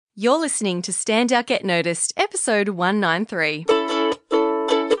You're listening to Stand Out Get Noticed, episode 193.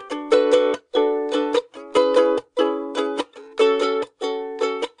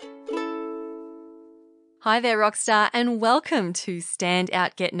 Hi there, Rockstar, and welcome to Stand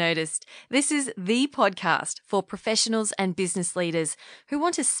Out Get Noticed. This is the podcast for professionals and business leaders who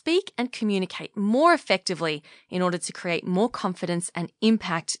want to speak and communicate more effectively in order to create more confidence and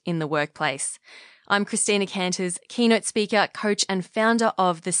impact in the workplace. I'm Christina Canters, keynote speaker, coach, and founder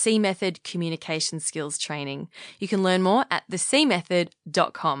of the C Method Communication Skills Training. You can learn more at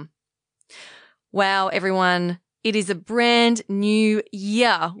thecmethod.com. Wow, everyone. It is a brand new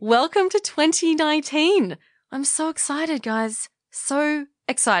year. Welcome to 2019. I'm so excited, guys. So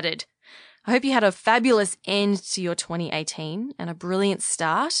excited. I hope you had a fabulous end to your 2018 and a brilliant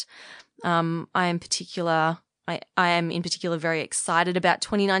start. I am in particular very excited about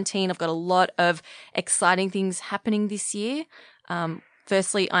 2019. I've got a lot of exciting things happening this year.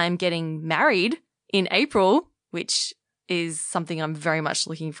 Firstly, I am getting married in April, which is something I'm very much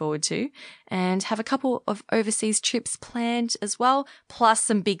looking forward to, and have a couple of overseas trips planned as well, plus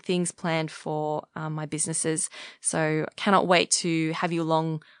some big things planned for my businesses. So I cannot wait to have you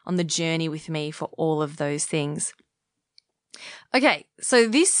along on the journey with me for all of those things. Okay, so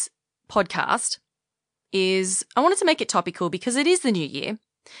this podcast I wanted to make it topical because it is the new year,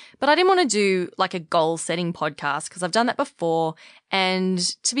 but I didn't want to do like a goal setting podcast because I've done that before. And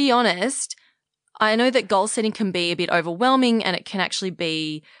to be honest, I know that goal setting can be a bit overwhelming and it can actually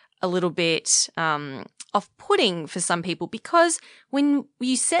be a little bit off-putting for some people, because when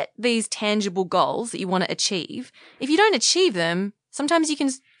you set these tangible goals that you want to achieve, if you don't achieve them, sometimes you can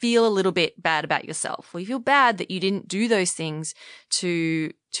feel a little bit bad about yourself, or you feel bad that you didn't do those things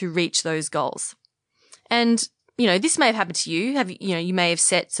to reach those goals. And, this may have happened to you. You may have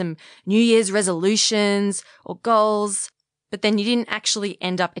set some New Year's resolutions or goals, but then you didn't actually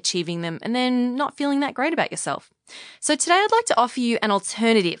end up achieving them and then not feeling that great about yourself. So today I'd like to offer you an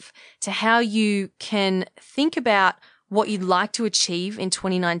alternative to how you can think about what you'd like to achieve in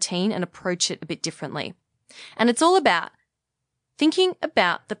 2019 and approach it a bit differently. And it's all about thinking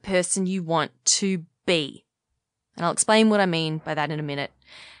about the person you want to be. And I'll explain what I mean by that in a minute.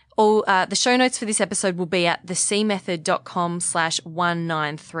 The show notes for this episode will be at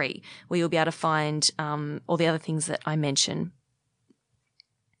thecmethod.com/193, where you'll be able to find all the other things that I mention.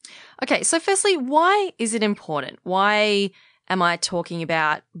 Okay, so firstly, why is it important? Why am I talking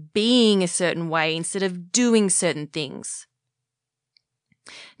about being a certain way instead of doing certain things?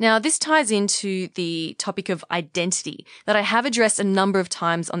 Now, this ties into the topic of identity that I have addressed a number of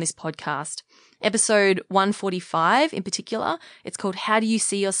times on this podcast. Episode 145 in particular, it's called How Do You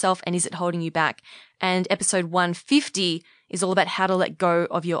See Yourself and Is It Holding You Back? And episode 150 is all about how to let go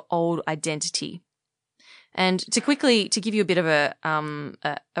of your old identity. And to give you a bit of a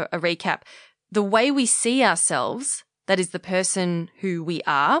recap, the way we see ourselves, that is the person who we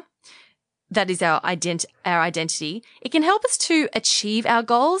are, that is our identity, it can help us to achieve our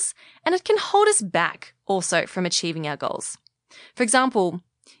goals, and it can hold us back also from achieving our goals. For example,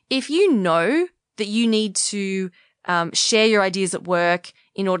 if you know that you need to share your ideas at work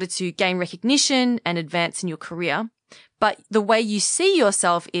in order to gain recognition and advance in your career, but the way you see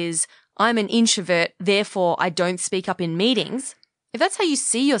yourself is, I'm an introvert, therefore I don't speak up in meetings. If that's how you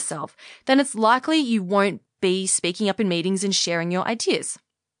see yourself, then it's likely you won't be speaking up in meetings and sharing your ideas.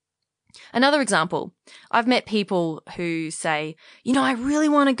 Another example, I've met people who say, I really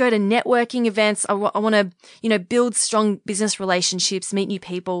want to go to networking events. I want to, build strong business relationships, meet new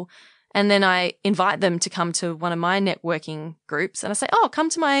people. And then I invite them to come to one of my networking groups. And I say, come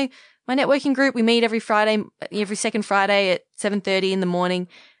to my networking group. We meet every second Friday at 7:30 in the morning.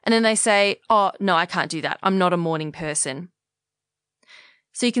 And then they say, no, I can't do that. I'm not a morning person.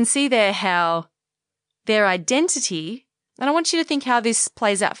 So you can see there how their identity, and I want you to think how this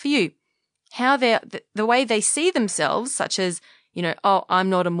plays out for you. How the way they see themselves, such as, I'm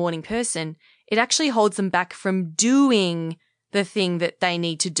not a morning person, it actually holds them back from doing the thing that they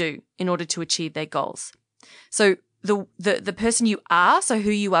need to do in order to achieve their goals. So the person you are, so who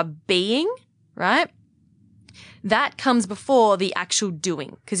you are being, right? That comes before the actual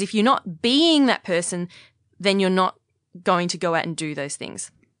doing. Because if you're not being that person, then you're not going to go out and do those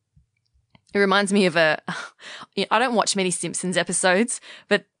things. It reminds me of I don't watch many Simpsons episodes,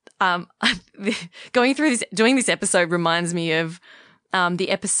 but doing this episode reminds me of the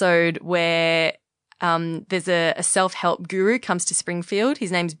episode where there's a self-help guru comes to Springfield.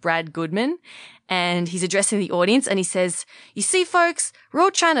 His name's Brad Goodman, and he's addressing the audience, and he says, "You see, folks, we're all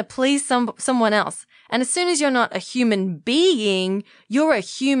trying to please someone else. And as soon as you're not a human being, you're a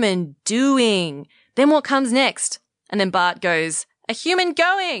human doing. Then what comes next?" And then Bart goes, a human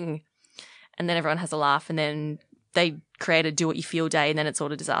going. And then everyone has a laugh, and then they create a do what you feel day, and then it's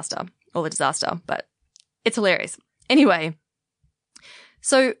all a disaster, but it's hilarious. Anyway,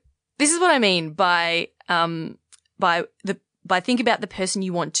 so this is what I mean by think about the person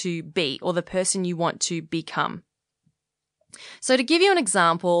you want to be or the person you want to become. So to give you an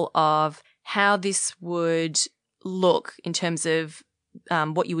example of how this would look in terms of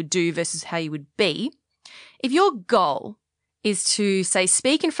what you would do versus how you would be, if your goal is to, say,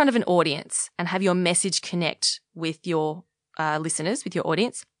 speak in front of an audience and have your message connect with your listeners, with your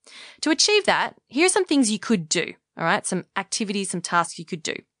audience, to achieve that, here are some things you could do, all right? Some activities, some tasks you could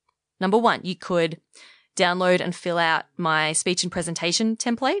do. Number one, you could download and fill out my speech and presentation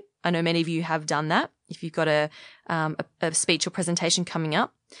template. I know many of you have done that if you've got a speech or presentation coming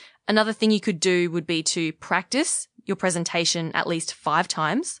up. Another thing you could do would be to practice your presentation at least 5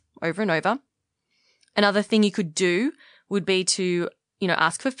 times over and over. Another thing you could do would be to,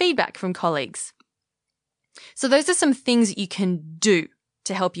 ask for feedback from colleagues. So those are some things that you can do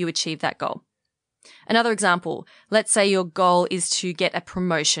to help you achieve that goal. Another example, let's say your goal is to get a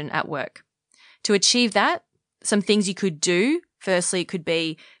promotion at work. To achieve that, some things you could do, firstly, it could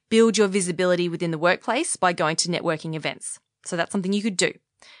be build your visibility within the workplace by going to networking events. So that's something you could do.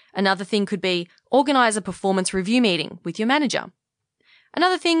 Another thing could be organize a performance review meeting with your manager.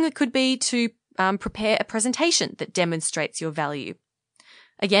 Another thing could be to prepare a presentation that demonstrates your value.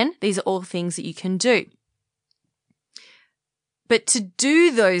 Again, these are all things that you can do. But to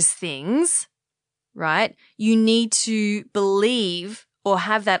do those things, right, you need to believe or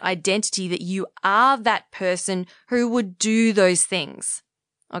have that identity that you are that person who would do those things.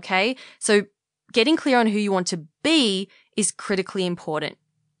 Okay? So getting clear on who you want to be is critically important.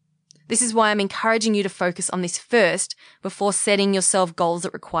 This is why I'm encouraging you to focus on this first before setting yourself goals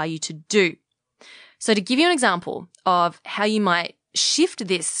that require you to do. So to give you an example of how you might shift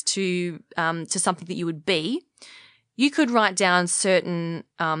this to something that you would be, you could write down certain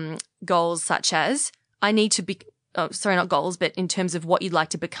goals such as, I need to be, not goals, but in terms of what you'd like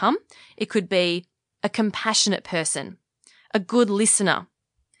to become, it could be a compassionate person, a good listener,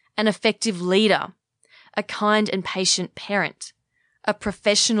 an effective leader, a kind and patient parent, a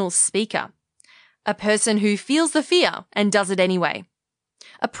professional speaker, a person who feels the fear and does it anyway,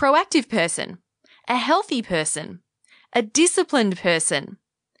 a proactive person, a healthy person, a disciplined person,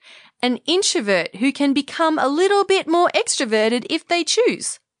 an introvert who can become a little bit more extroverted if they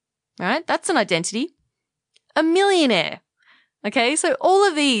choose. All right, that's an identity. A millionaire. Okay, so all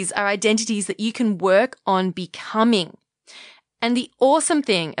of these are identities that you can work on becoming. And the awesome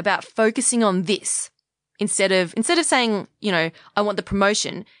thing about focusing on this, instead of saying, I want the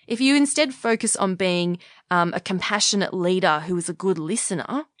promotion, if you instead focus on being a compassionate leader who is a good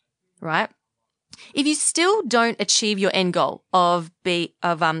listener, right? If you still don't achieve your end goal of getting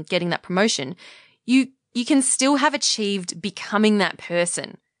that promotion, you can still have achieved becoming that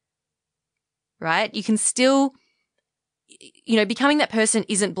person, right? You can still, becoming that person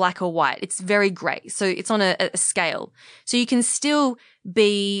isn't black or white. It's very gray. So it's on a scale. So you can still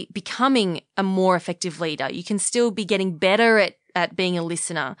be becoming a more effective leader. You can still be getting better at being a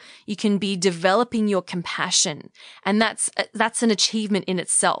listener. You can be developing your compassion. And that's an achievement in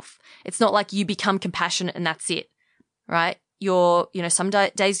itself. It's not like you become compassionate and that's it, right? Some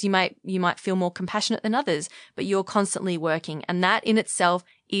days you might feel more compassionate than others, but you're constantly working. And that in itself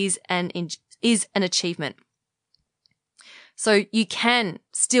is an achievement. So you can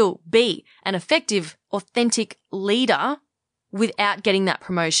still be an effective, authentic leader without getting that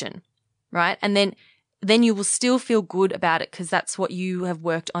promotion, right? And then you will still feel good about it because that's what you have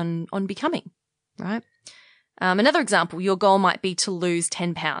worked on becoming, right? Another example, your goal might be to lose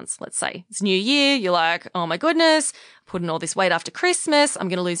 10 pounds, let's say. It's New Year, you're like, oh my goodness, putting all this weight after Christmas, I'm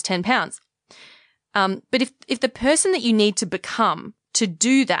going to lose 10 pounds. But if the person that you need to become to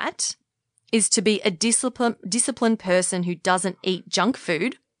do that is to be a disciplined person who doesn't eat junk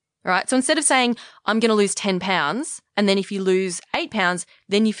food, right? So instead of saying, I'm going to lose 10 pounds, and then if you lose 8 pounds,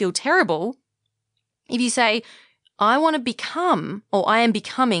 then you feel terrible. If you say, I want to become, or I am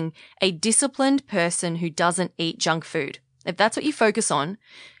becoming a disciplined person who doesn't eat junk food. If that's what you focus on,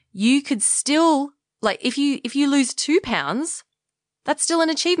 you could still, if you lose 2 pounds, that's still an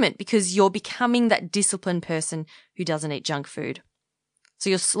achievement because you're becoming that disciplined person who doesn't eat junk food. So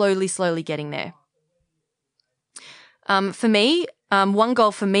you're slowly getting there. For me, one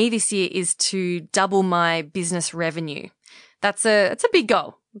goal for me this year is to double my business revenue. It's a big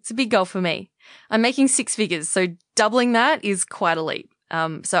goal. It's a big goal for me. I'm making 6 figures, so doubling that is quite a leap.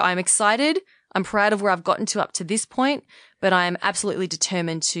 So I'm excited. I'm proud of where I've gotten to up to this point, but I'm absolutely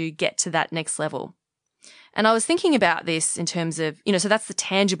determined to get to that next level. And I was thinking about this in terms of, so that's the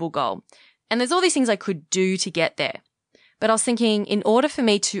tangible goal. And there's all these things I could do to get there. But I was thinking, in order for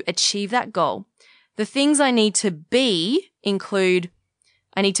me to achieve that goal, the things I need to be include,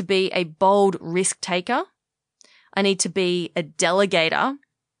 I need to be a bold risk taker. I need to be a delegator,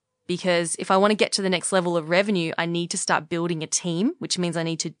 because if I want to get to the next level of revenue, I need to start building a team, which means I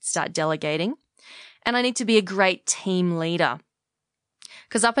need to start delegating. And I need to be a great team leader.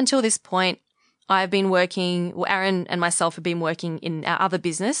 Because up until this point, Aaron and myself have been working in our other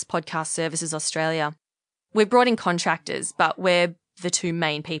business, Podcast Services Australia. We've brought in contractors, but we're the two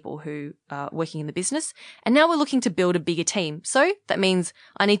main people who are working in the business. And now we're looking to build a bigger team. So that means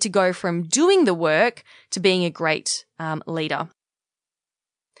I need to go from doing the work to being a great leader.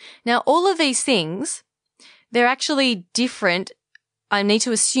 Now, all of these things, they're actually different. I need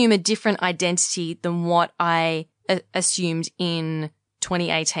to assume a different identity than what I assumed in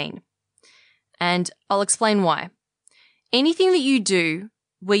 2018. And I'll explain why. Anything that you do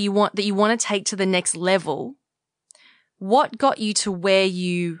that you want to take to the next level, what got you to where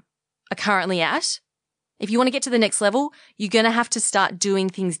you are currently at? If you want to get to the next level, you're going to have to start doing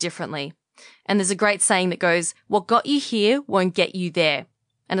things differently. And there's a great saying that goes, what got you here won't get you there.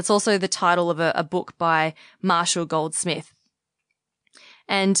 And it's also the title of a book by Marshall Goldsmith.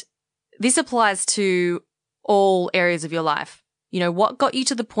 And this applies to all areas of your life. What got you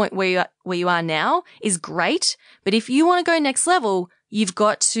to the point where you are now is great. But if you want to go next level, you've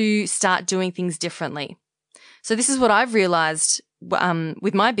got to start doing things differently. So this is what I've realized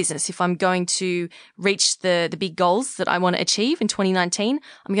with my business. If I'm going to reach the big goals that I want to achieve in 2019,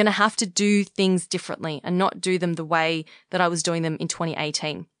 I'm going to have to do things differently and not do them the way that I was doing them in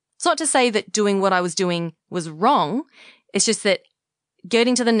 2018. It's not to say that doing what I was doing was wrong. It's just that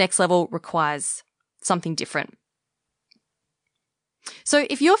getting to the next level requires something different. So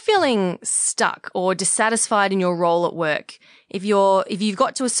if you're feeling stuck or dissatisfied in your role at work, if you've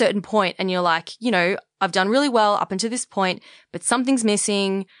got to a certain point and you're like, I've done really well up until this point, but something's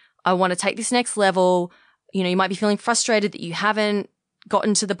missing. I want to take this next level. You might be feeling frustrated that you haven't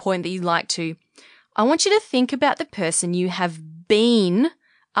gotten to the point that you'd like to. I want you to think about the person you have been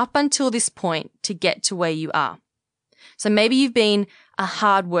up until this point to get to where you are. So maybe you've been a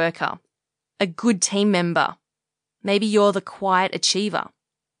hard worker, a good team member. Maybe you're the quiet achiever.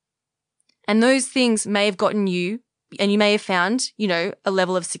 And those things may have gotten you, and you may have found, a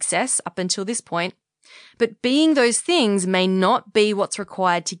level of success up until this point. But being those things may not be what's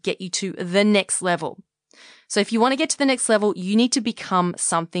required to get you to the next level. So if you want to get to the next level, you need to become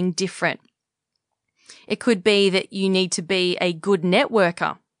something different. It could be that you need to be a good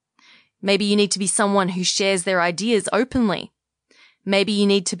networker. Maybe you need to be someone who shares their ideas openly. Maybe you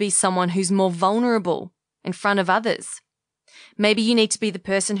need to be someone who's more vulnerable in front of others. Maybe you need to be the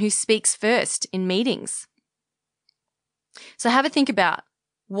person who speaks first in meetings. So have a think about,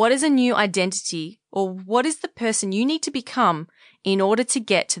 what is a new identity, or what is the person you need to become in order to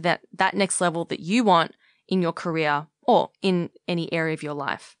get to that next level that you want in your career or in any area of your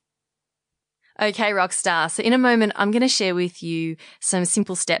life? Okay, Rockstar. So in a moment, I'm going to share with you some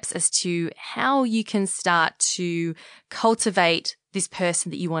simple steps as to how you can start to cultivate this person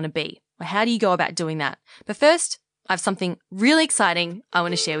that you want to be. Or how do you go about doing that? But first, I have something really exciting I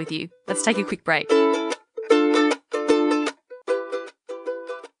want to share with you. Let's take a quick break.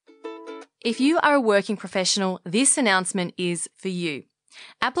 If you are a working professional, this announcement is for you.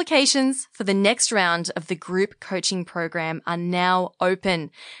 Applications for the next round of the group coaching program are now open.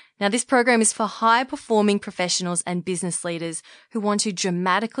 Now, this program is for high-performing professionals and business leaders who want to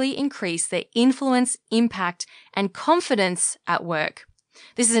dramatically increase their influence, impact, and confidence at work.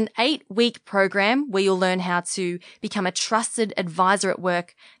 This is an 8-week program where you'll learn how to become a trusted advisor at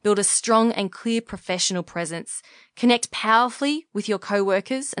work, build a strong and clear professional presence, connect powerfully with your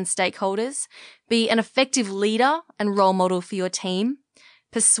co-workers and stakeholders, be an effective leader and role model for your team,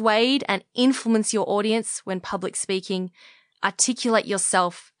 persuade and influence your audience when public speaking, articulate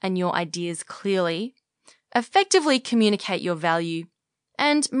yourself and your ideas clearly, effectively communicate your value,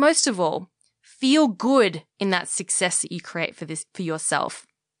 and most of all, feel good in that success that you create for yourself.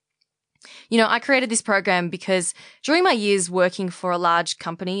 I created this program because during my years working for a large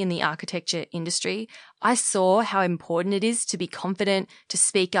company in the architecture industry, I saw how important it is to be confident, to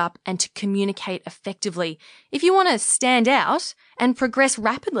speak up, and to communicate effectively if you want to stand out and progress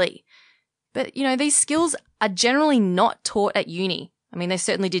rapidly. But, these skills are generally not taught at uni. They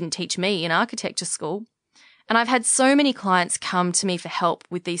certainly didn't teach me in architecture school. And I've had so many clients come to me for help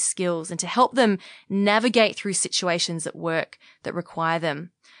with these skills and to help them navigate through situations at work that require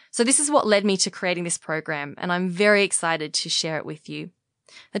them. So this is what led me to creating this program, and I'm very excited to share it with you.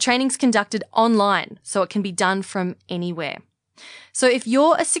 The training's conducted online, so it can be done from anywhere. So if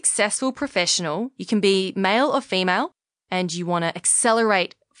you're a successful professional, you can be male or female, and you want to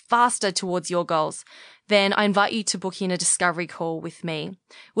accelerate faster towards your goals, then I invite you to book in a discovery call with me.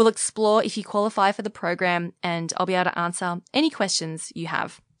 We'll explore if you qualify for the program, and I'll be able to answer any questions you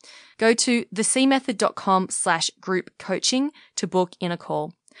have. Go to thecmethod.com/group coaching to book in a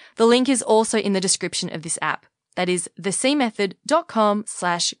call. The link is also in the description of this app. That is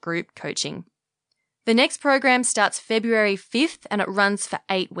thecmethod.com/group coaching. The next program starts February 5th and it runs for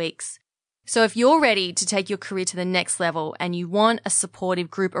 8 weeks. So if you're ready to take your career to the next level and you want a supportive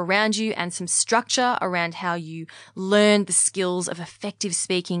group around you and some structure around how you learn the skills of effective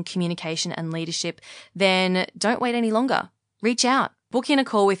speaking, communication, and leadership, then don't wait any longer. Reach out. Book in a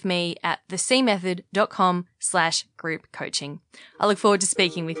call with me at thecmethod.com/group coaching. I look forward to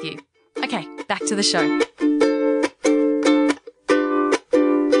speaking with you. Okay, back to the show.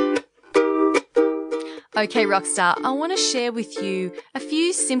 Okay, Rockstar, I want to share with you a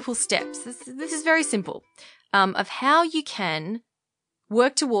few simple steps. This is very simple, of how you can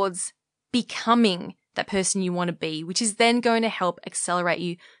work towards becoming that person you want to be, which is then going to help accelerate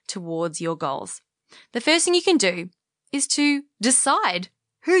you towards your goals. The first thing you can do is to decide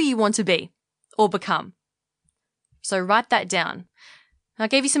who you want to be or become. So write that down. I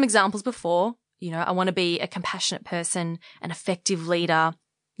gave you some examples before. I want to be a compassionate person, an effective leader,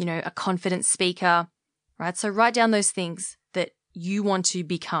 a confident speaker. Right? So write down those things that you want to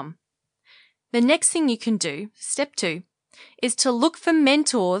become. The next thing you can do, step 2, is to look for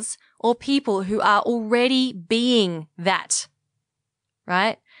mentors or people who are already being that.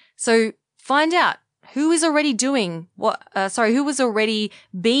 Right? So find out who is already doing who is already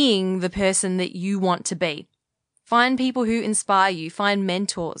being the person that you want to be. Find people who inspire you. Find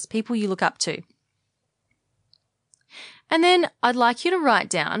mentors, people you look up to. And then I'd like you to write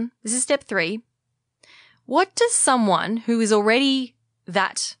down, this is step 3, what does someone who is already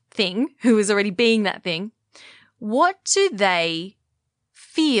that thing, who is already being that thing, what do they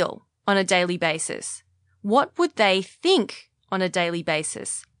feel on a daily basis? What would they think on a daily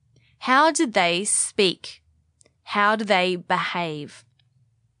basis? How do they speak? How do they behave?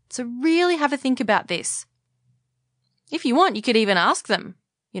 So really have a think about this. If you want, you could even ask them,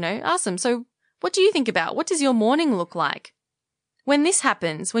 ask them, so what do you think about? What does your morning look like? When this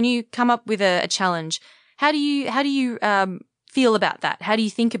happens, when you come up with a challenge, how do you feel about that? How do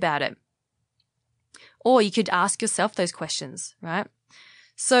you think about it? Or you could ask yourself those questions, right?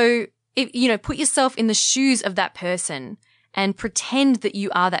 So, put yourself in the shoes of that person and pretend that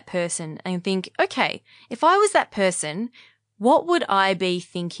you are that person and think, okay, if I was that person, what would I be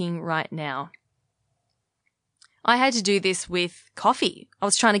thinking right now? I had to do this with coffee. I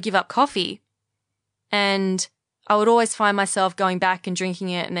was trying to give up coffee and I would always find myself going back and drinking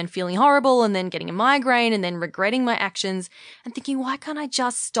it and then feeling horrible and then getting a migraine and then regretting my actions and thinking, why can't I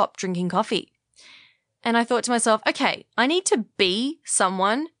just stop drinking coffee? And I thought to myself, okay, I need to be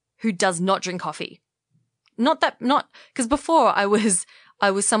someone who does not drink coffee. Because before I was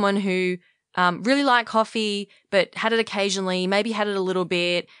someone who really liked coffee, but had it occasionally, maybe had it a little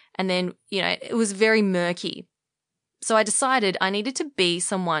bit, and then, it was very murky. So I decided I needed to be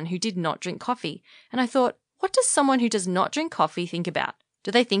someone who did not drink coffee. And I thought, what does someone who does not drink coffee think about?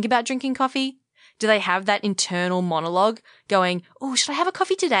 Do they think about drinking coffee? Do they have that internal monologue going, oh, should I have a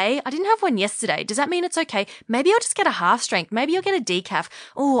coffee today? I didn't have one yesterday. Does that mean it's okay? Maybe I'll just get a half strength. Maybe I'll get a decaf.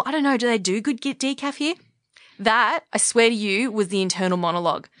 Oh, I don't know. Do they do good get decaf here? That, I swear to you, was the internal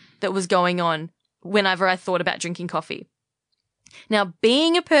monologue that was going on whenever I thought about drinking coffee. Now,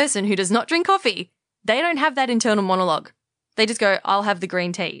 being a person who does not drink coffee, they don't have that internal monologue. They just go, I'll have the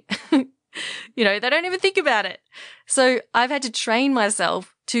green tea. They don't even think about it. So I've had to train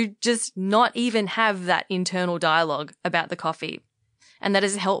myself to just not even have that internal dialogue about the coffee. And that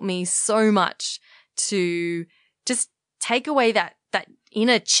has helped me so much to just take away that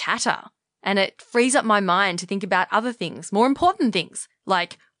inner chatter. And it frees up my mind to think about other things, more important things,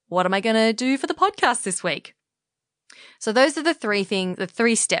 like what am I going to do for the podcast this week? So those are the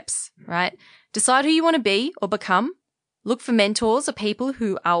 3 steps, right? Decide who you want to be or become. Look for mentors or people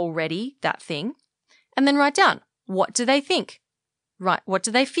who are already that thing. And then write down, what do they think? Right, what do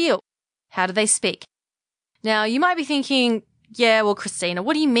they feel? How do they speak? Now, you might be thinking, yeah, well, Christina,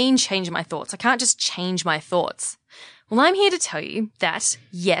 what do you mean change my thoughts? I can't just change my thoughts. Well, I'm here to tell you that,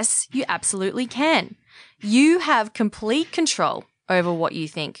 yes, you absolutely can. You have complete control over what you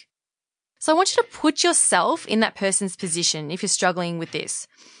think. So I want you to put yourself in that person's position if you're struggling with this.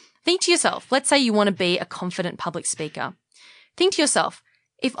 Think to yourself, let's say you want to be a confident public speaker. Think to yourself,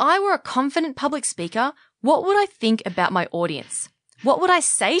 if I were a confident public speaker, what would I think about my audience? What would I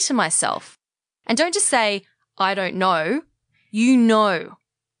say to myself? And don't just say, I don't know. You know.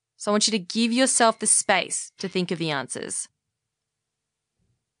 So I want you to give yourself the space to think of the answers.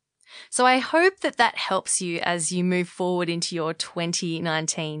 So I hope that helps you as you move forward into your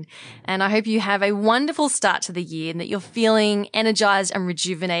 2019. And I hope you have a wonderful start to the year and that you're feeling energized and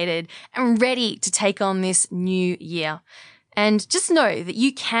rejuvenated and ready to take on this new year. And just know that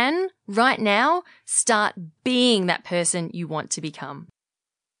you can, right now, start being that person you want to become.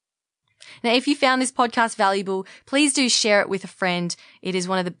 Now, if you found this podcast valuable, please do share it with a friend. It is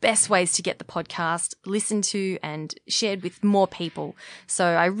one of the best ways to get the podcast listened to and shared with more people. So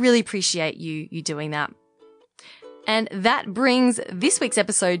I really appreciate you doing that. And that brings this week's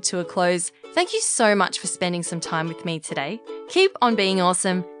episode to a close. Thank you so much for spending some time with me today. Keep on being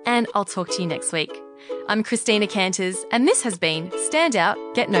awesome, and I'll talk to you next week. I'm Christina Canters, and this has been Stand Out,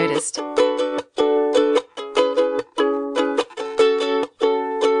 Get Noticed.